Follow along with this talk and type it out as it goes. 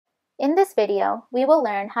In this video, we will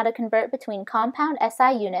learn how to convert between compound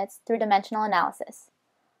SI units through dimensional analysis.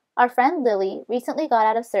 Our friend Lily recently got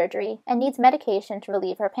out of surgery and needs medication to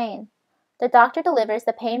relieve her pain. The doctor delivers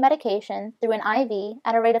the pain medication through an IV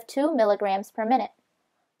at a rate of 2 milligrams per minute.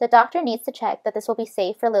 The doctor needs to check that this will be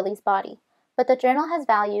safe for Lily's body, but the journal has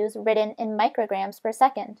values written in micrograms per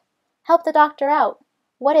second. Help the doctor out!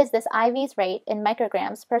 What is this IV's rate in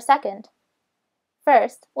micrograms per second?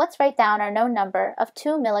 First, let's write down our known number of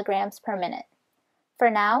 2 milligrams per minute.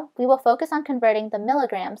 For now, we will focus on converting the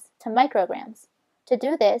milligrams to micrograms. To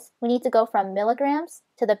do this, we need to go from milligrams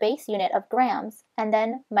to the base unit of grams and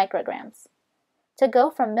then micrograms. To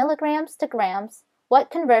go from milligrams to grams,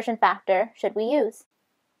 what conversion factor should we use?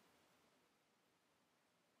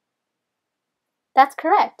 That's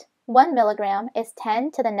correct. 1 milligram is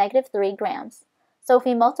 10 to the negative 3 grams. So if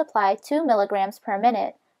we multiply 2 milligrams per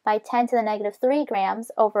minute by 10 to the negative 3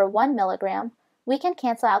 grams over 1 milligram, we can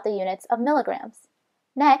cancel out the units of milligrams.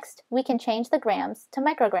 Next, we can change the grams to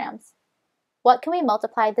micrograms. What can we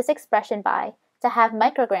multiply this expression by to have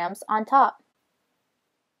micrograms on top?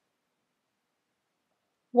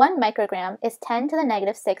 1 microgram is 10 to the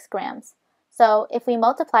negative 6 grams. So if we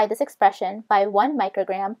multiply this expression by 1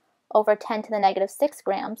 microgram over 10 to the negative 6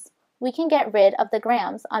 grams, we can get rid of the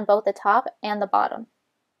grams on both the top and the bottom.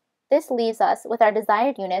 This leaves us with our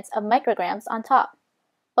desired units of micrograms on top.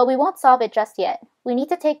 But we won't solve it just yet. We need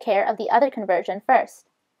to take care of the other conversion first.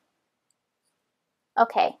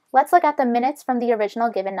 Okay, let's look at the minutes from the original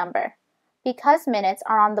given number. Because minutes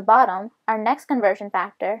are on the bottom, our next conversion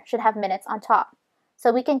factor should have minutes on top,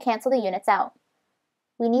 so we can cancel the units out.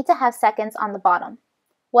 We need to have seconds on the bottom.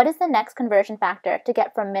 What is the next conversion factor to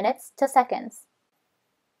get from minutes to seconds?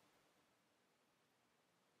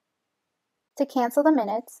 To cancel the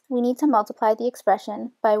minutes, we need to multiply the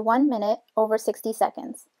expression by 1 minute over 60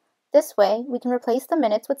 seconds. This way, we can replace the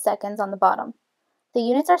minutes with seconds on the bottom. The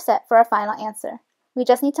units are set for our final answer. We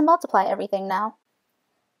just need to multiply everything now.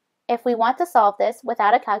 If we want to solve this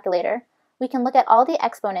without a calculator, we can look at all the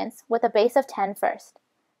exponents with a base of 10 first.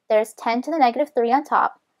 There's 10 to the negative 3 on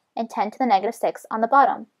top and 10 to the negative 6 on the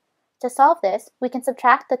bottom. To solve this, we can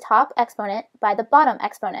subtract the top exponent by the bottom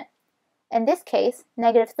exponent. In this case,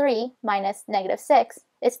 negative 3 minus negative 6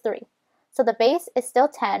 is 3. So the base is still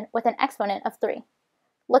 10 with an exponent of 3.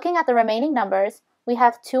 Looking at the remaining numbers, we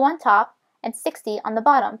have 2 on top and 60 on the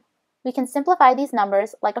bottom. We can simplify these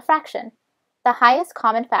numbers like a fraction. The highest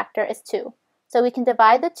common factor is 2, so we can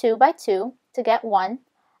divide the 2 by 2 to get 1,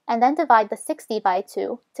 and then divide the 60 by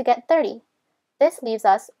 2 to get 30. This leaves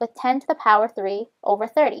us with 10 to the power 3 over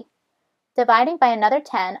 30. Dividing by another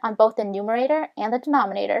 10 on both the numerator and the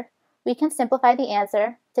denominator, we can simplify the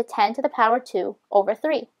answer to 10 to the power 2 over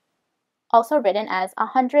 3, also written as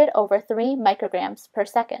 100 over 3 micrograms per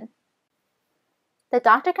second. The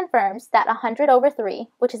doctor confirms that 100 over 3,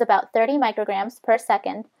 which is about 30 micrograms per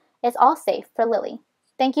second, is all safe for Lily.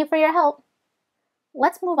 Thank you for your help.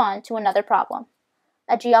 Let's move on to another problem.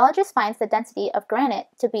 A geologist finds the density of granite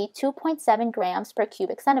to be 2.7 grams per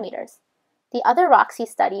cubic centimeters. The other rocks he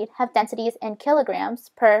studied have densities in kilograms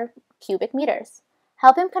per cubic meters.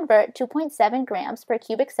 Help him convert 2.7 grams per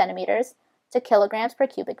cubic centimeters to kilograms per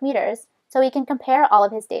cubic meters so he can compare all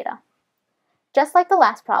of his data. Just like the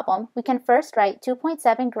last problem, we can first write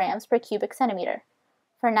 2.7 grams per cubic centimeter.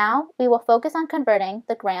 For now, we will focus on converting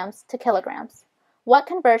the grams to kilograms. What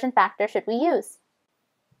conversion factor should we use?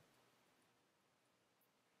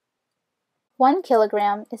 1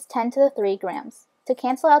 kilogram is 10 to the 3 grams. To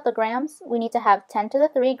cancel out the grams, we need to have 10 to the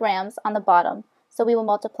 3 grams on the bottom, so we will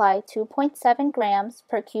multiply 2.7 grams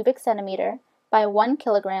per cubic centimeter by 1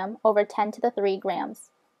 kilogram over 10 to the 3 grams.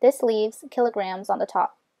 This leaves kilograms on the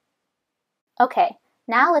top. Okay,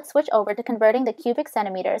 now let's switch over to converting the cubic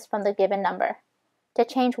centimeters from the given number. To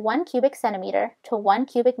change 1 cubic centimeter to 1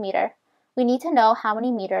 cubic meter, we need to know how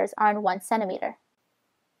many meters are in 1 centimeter.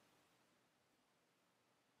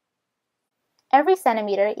 Every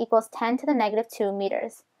centimeter equals 10 to the negative 2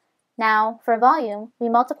 meters. Now, for volume, we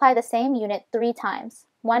multiply the same unit 3 times,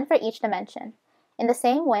 1 for each dimension. In the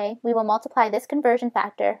same way, we will multiply this conversion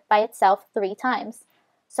factor by itself 3 times.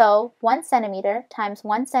 So 1 centimeter times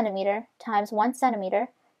 1 centimeter times 1 centimeter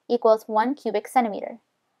equals 1 cubic centimeter.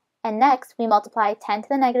 And next, we multiply 10 to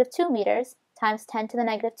the negative 2 meters times 10 to the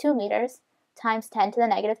negative 2 meters times 10 to the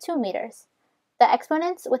negative 2 meters. The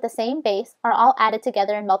exponents with the same base are all added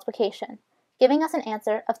together in multiplication, giving us an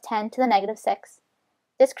answer of 10 to the negative 6.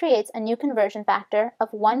 This creates a new conversion factor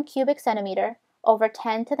of 1 cubic centimeter over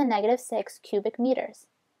 10 to the negative 6 cubic meters.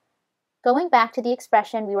 Going back to the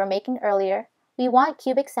expression we were making earlier, we want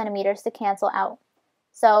cubic centimeters to cancel out.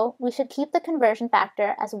 So we should keep the conversion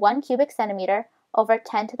factor as 1 cubic centimeter over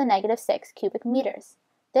 10 to the negative 6 cubic meters.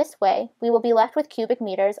 This way, we will be left with cubic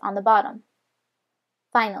meters on the bottom.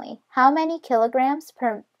 Finally, how many kilograms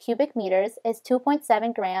per cubic meters is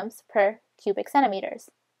 2.7 grams per cubic centimeters?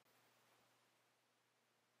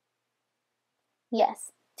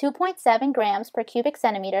 Yes, 2.7 grams per cubic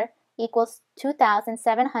centimeter equals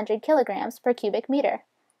 2,700 kilograms per cubic meter.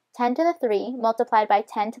 10 to the 3 multiplied by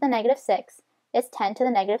 10 to the negative 6 is 10 to the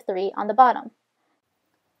negative 3 on the bottom.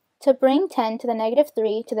 To bring 10 to the negative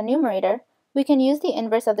 3 to the numerator, we can use the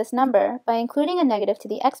inverse of this number by including a negative to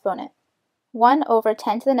the exponent. 1 over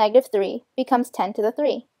 10 to the negative 3 becomes 10 to the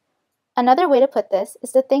 3. Another way to put this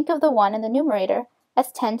is to think of the 1 in the numerator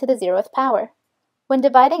as 10 to the 0th power. When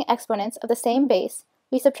dividing exponents of the same base,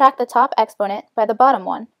 we subtract the top exponent by the bottom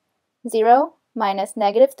one. 0 minus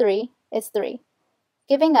negative 3 is 3,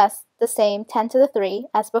 giving us the same 10 to the 3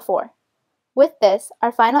 as before. With this,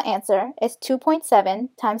 our final answer is 2.7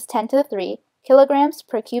 times 10 to the 3 kilograms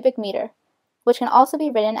per cubic meter, which can also be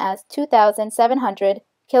written as 2,700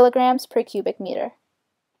 kilograms per cubic meter.